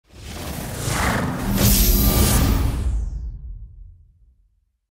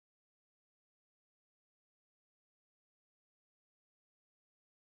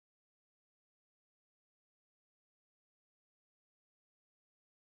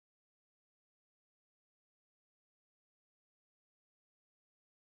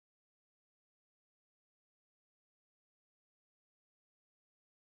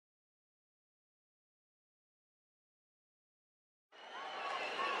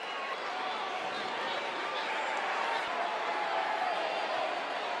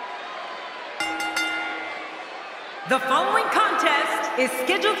The following contest is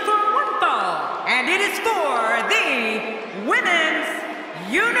scheduled for one fall, and it is for the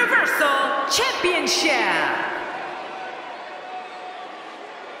Women's Universal Championship.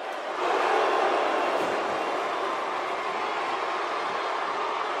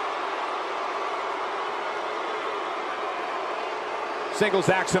 Singles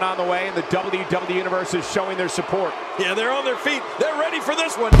action on the way, and the WWE Universe is showing their support. Yeah, they're on their feet. They're ready for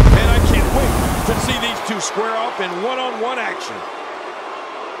this one. And I can't wait to see these two square off in one-on-one action.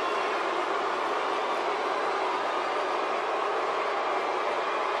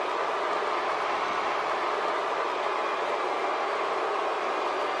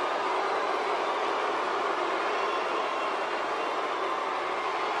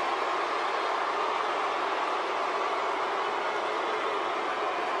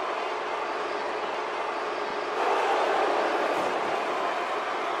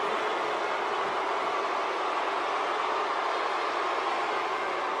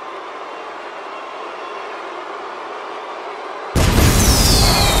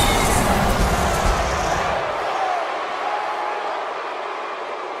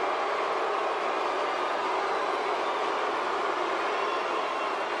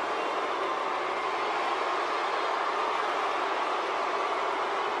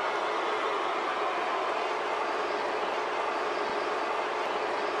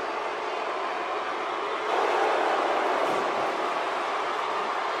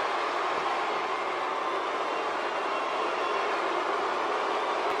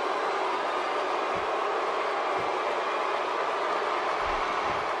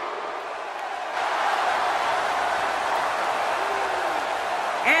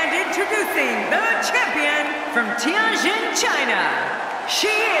 Introducing the champion from Tianjin, China.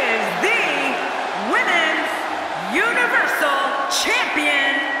 She is the Women's Universal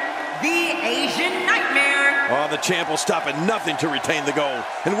Champion, the Asian Nightmare. Oh, the champ will stop at nothing to retain the gold.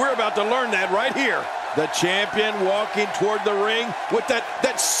 And we're about to learn that right here. The champion walking toward the ring with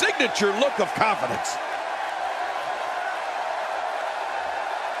that signature look of confidence.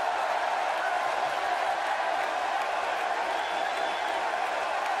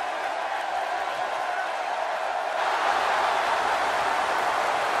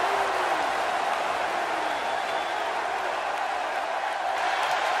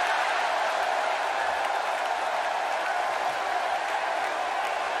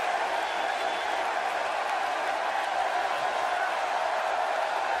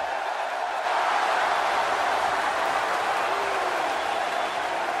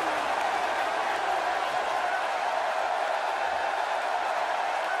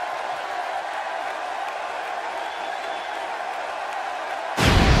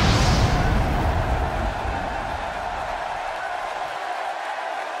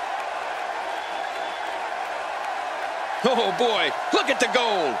 Oh boy, look at the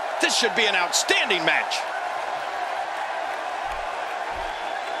gold. This should be an outstanding match.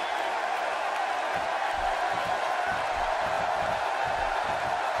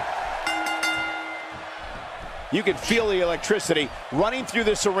 You can feel the electricity running through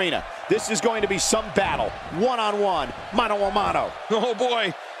this arena. This is going to be some battle. One-on-one, mano-a-mano. Oh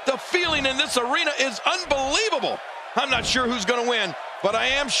boy, the feeling in this arena is unbelievable. I'm not sure who's going to win, but I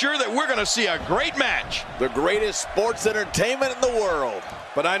am sure that we're going to see a great match. The greatest sports entertainment in the world.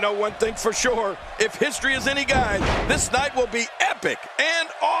 But I know one thing for sure. If history is any guide, this night will be epic and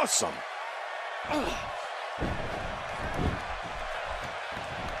awesome.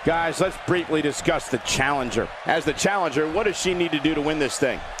 Guys, let's briefly discuss the challenger. As the challenger, what does she need to do to win this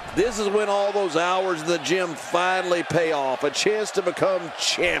thing? This is when all those hours in the gym finally pay off. A chance to become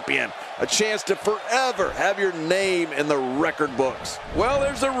champion. A chance to forever have your name in the record books. Well,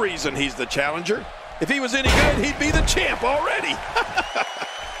 there's a reason he's the challenger. If he was any good, he'd be the champ already.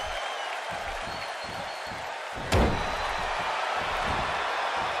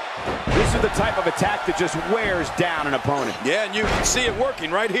 This is the type of attack that just wears down an opponent. Yeah, and you can see it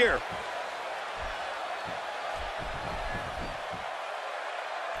working right here.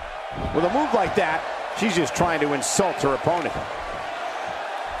 With a move like that, she's just trying to insult her opponent.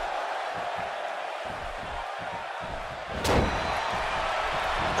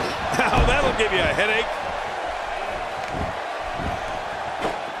 Oh, that'll give you a headache.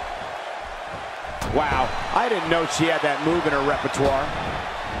 Wow, I didn't know she had that move in her repertoire.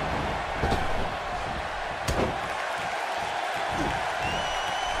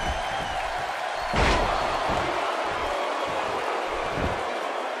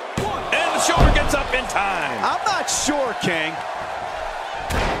 And the shoulder gets up in time. I'm not sure, King.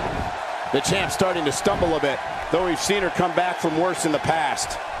 The champ's starting to stumble a bit, though we've seen her come back from worse in the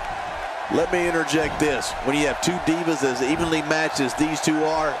past. Let me interject this. When you have two divas as evenly matched as these two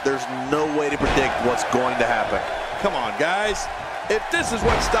are, there's no way to predict what's going to happen. Come on, guys. If this is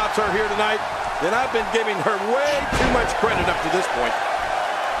what stops her here tonight, then I've been giving her way too much credit up to this point.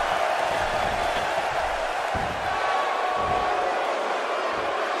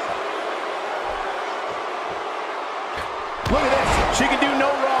 Look at this. She can do no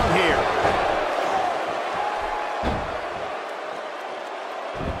wrong here.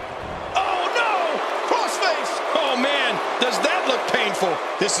 Oh, no! Crossface! Oh, man, does that look painful?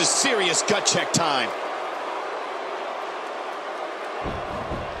 This is serious gut check time.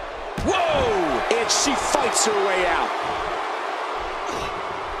 Whoa! And she fights her way out.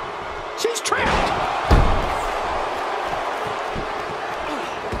 She's trapped.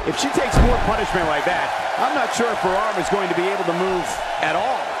 If she takes more punishment like that, I'm not sure if her arm is going to be able to move at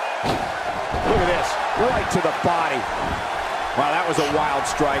all. Look at this, right to the body. Wow, that was a wild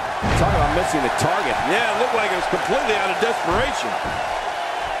strike. Talk about missing the target. Yeah, it looked like it was completely out of desperation.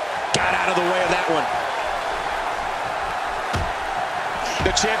 Got out of the way of that one.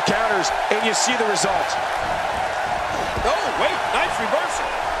 The champ counters, and you see the result. Oh, wait, nice reversal.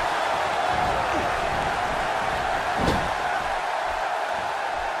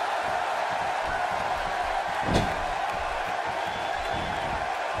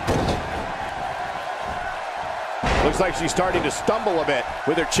 Looks like she's starting to stumble a bit.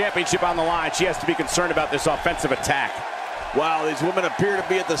 With her championship on the line, she has to be concerned about this offensive attack. Wow, these women appear to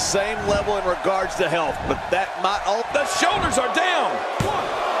be at the same level in regards to health, but that might all... The shoulders are down.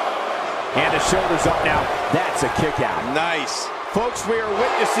 And the shoulders up now. That's a kick out. Nice. Folks, we are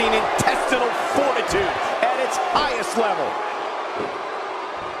witnessing intestinal fortitude at its highest level.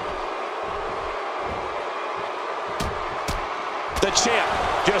 The champ,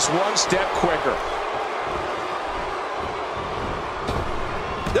 just one step quicker.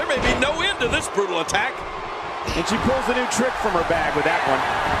 There may be no end to this brutal attack. And she pulls a new trick from her bag with that one.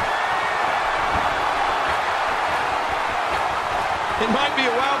 It might be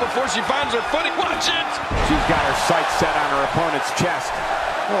a while before she finds her footing. Watch it! She's got her sights set on her opponent's chest.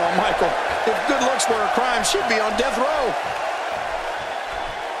 Oh, Michael, if good looks were a crime, she'd be on death row.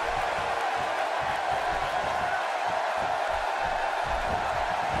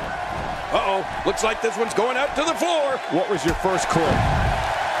 Uh-oh, looks like this one's going out to the floor. What was your first clue?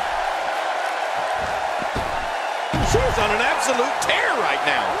 She's on an absolute tear right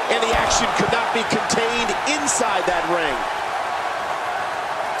now. And the action could not be contained inside that ring.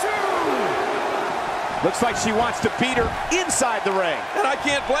 Looks like she wants to beat her inside the ring. And I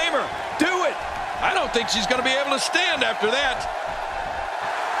can't blame her. Do it. I don't think she's going to be able to stand after that.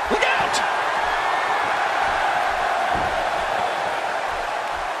 Look out!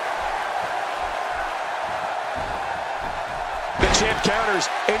 The champ counters,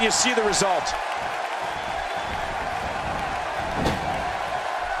 and you see the result.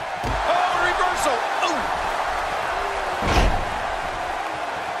 Oh, reversal. Oh.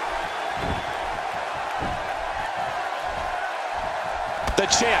 The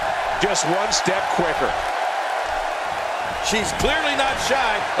champ, just one step quicker. She's clearly not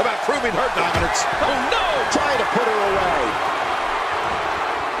shy about proving her dominance. Oh, no! Trying to put her away.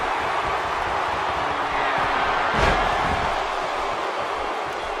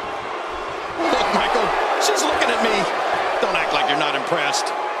 Look, Michael, she's looking at me. Don't act like you're not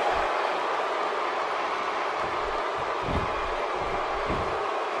impressed.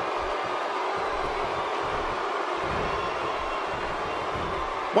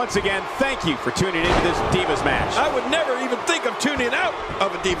 Once again, thank you for tuning into this Divas match. I would never even think of tuning out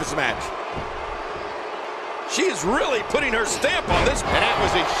of a Divas match. She is really putting her stamp on this. And that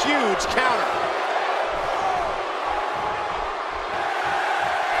was a huge counter.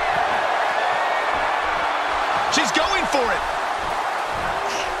 She's going for it.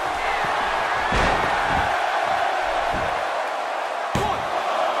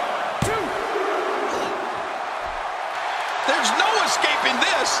 There's no escaping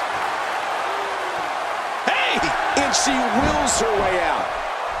this. Hey! And she wills her way out.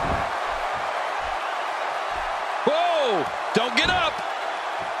 Whoa! Don't get up.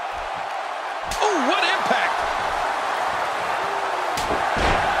 Oh, what impact!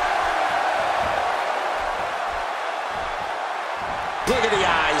 Look at the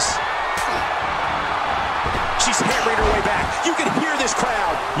eyes. She's hammering her way back. You can hear this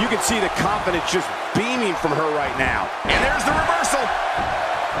crowd. You can see the confidence just beaming from her right now. And there's the reversal.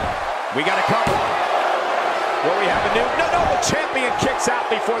 We got a couple. Will we have a new... No, the champion kicks out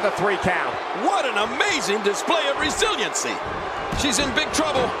before the 3 count. What an amazing display of resiliency. She's in big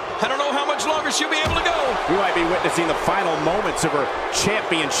trouble. I don't know how much longer she'll be able to go. We might be witnessing the final moments of her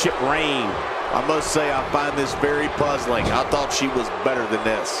championship reign. I must say, I find this very puzzling. I thought she was better than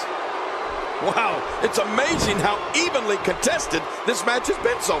this. Wow, it's amazing how evenly contested this match has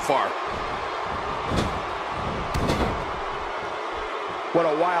been so far. What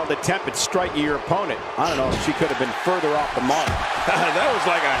a wild attempt at striking your opponent. I don't know if she could have been further off the mark. That was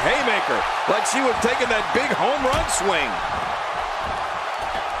like a haymaker, like she was taking that big home run swing.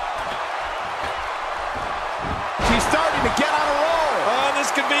 She's starting to get on a roll. Oh,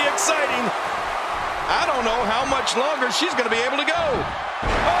 this could be exciting. I don't know how much longer she's going to be able to go.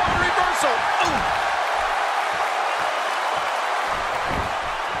 Oh, reversal. Ooh.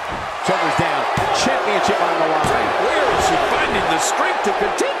 Shoulders down. Championship on the line. Where is she finding the strength to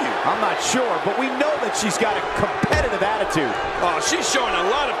continue? I'm not sure, but we know that she's got a competitive attitude. Oh, she's showing a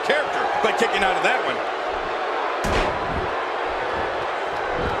lot of character by kicking out of that one.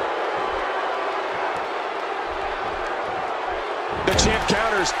 The champ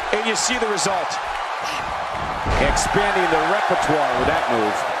counters, and you see the result. Expanding the repertoire with that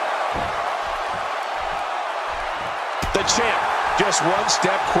move. The champ, just one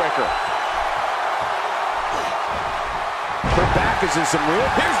step quicker. Her back is in some real...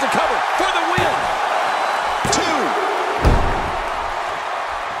 Here's the cover for the win. 2.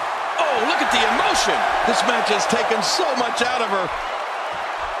 Oh, look at the emotion. This match has taken so much out of her.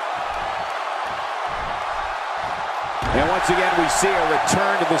 And once again, we see a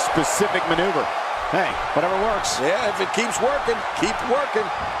return to the specific maneuver. Hey, whatever works. Yeah, if it keeps working, keep working.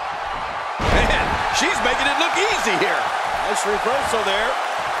 Man, she's making it look easy here. Nice reversal there.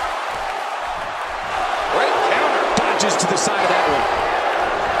 Great counter. Dodges to the side of that one.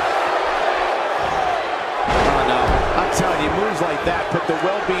 Oh, no. I'm telling you, moves like that put the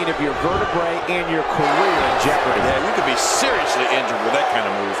well-being of your vertebrae and your career in jeopardy. Yeah, you could be seriously injured with that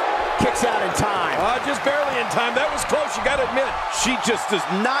kind of move. Kicks out in time. Just barely in time. That was close, you got to admit. She just does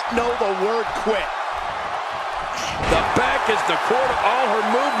not know the word quit. The back is the core to all her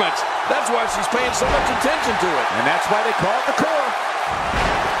movements. That's why she's paying so much attention to it. And that's why they call it the core.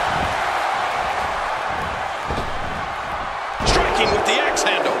 Striking with the axe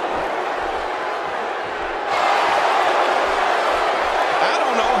handle. I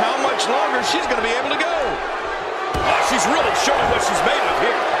don't know how much longer she's going to be able to go. Oh, she's really showing what she's made of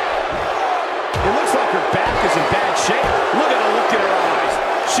here. It looks like her back is in bad shape. Look at the look in her eyes.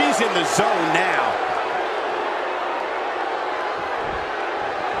 She's in the zone now.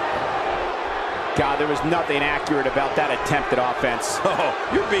 God, there was nothing accurate about that attempted offense. Oh,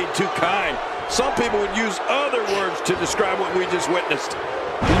 you're being too kind. Some people would use other words to describe what we just witnessed.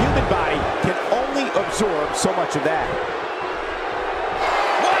 The human body can only absorb so much of that.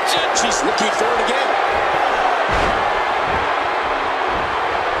 Watch it! She's looking for it again.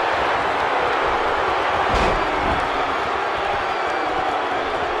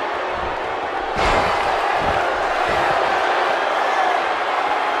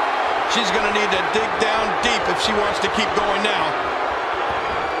 She's going to need to dig down deep if she wants to keep going now.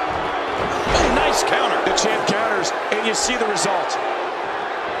 Oh, nice counter. The champ counters, and you see the result.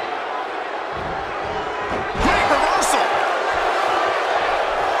 Great reversal.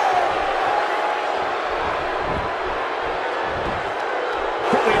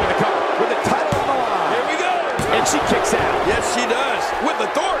 Quickly into the cover with the title on the line. Here we go. And she kicks out. Yes, she does. With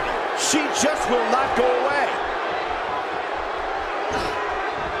authority. She just will not go away.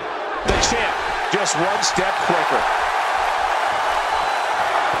 The champ, just one step quicker.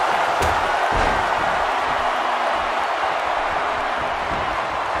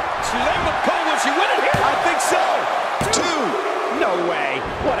 She's able to pull. Will she win it here? I think so. 2. No way.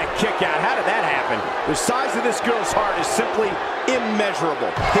 What a kick out. How did that happen? The size of this girl's heart is simply immeasurable.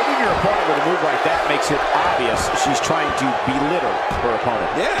 Hitting your opponent with a move like that makes it obvious she's trying to belittle her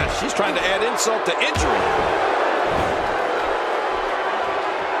opponent. Yeah, she's trying to add insult to injury.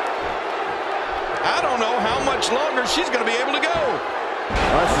 I don't know how much longer she's going to be able to go.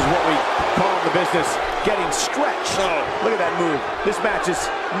 Well, this is what we call in the business getting stretched. Oh. Look at that move. This match is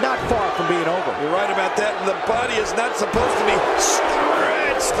not far from being over. You're right about that. The body is not supposed to be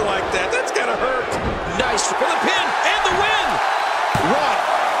stretched like that. That's got to hurt. Nice for the pin and the win. 1,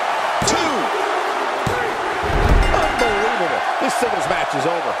 2. Unbelievable. This singles match is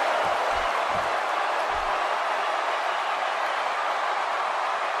over.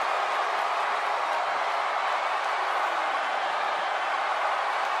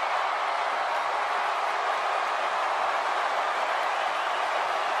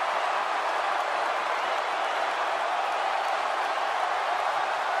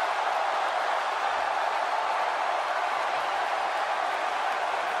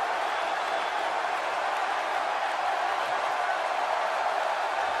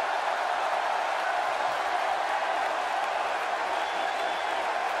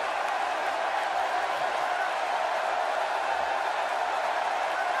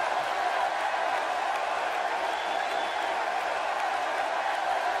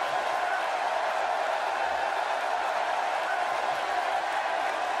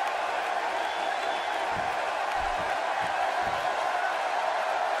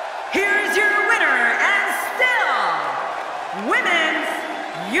 Women's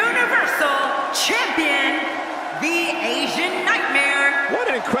Universal Champion, the Asian Nightmare. What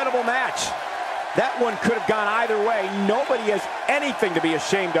an incredible match. That one could have gone either way. Nobody has anything to be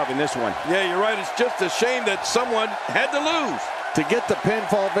ashamed of in this one. Yeah, you're right. It's just a shame that someone had to lose. To get the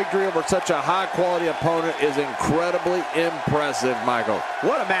pinfall victory over such a high-quality opponent is incredibly impressive, Michael.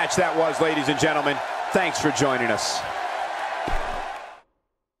 What a match that was, ladies and gentlemen. Thanks for joining us.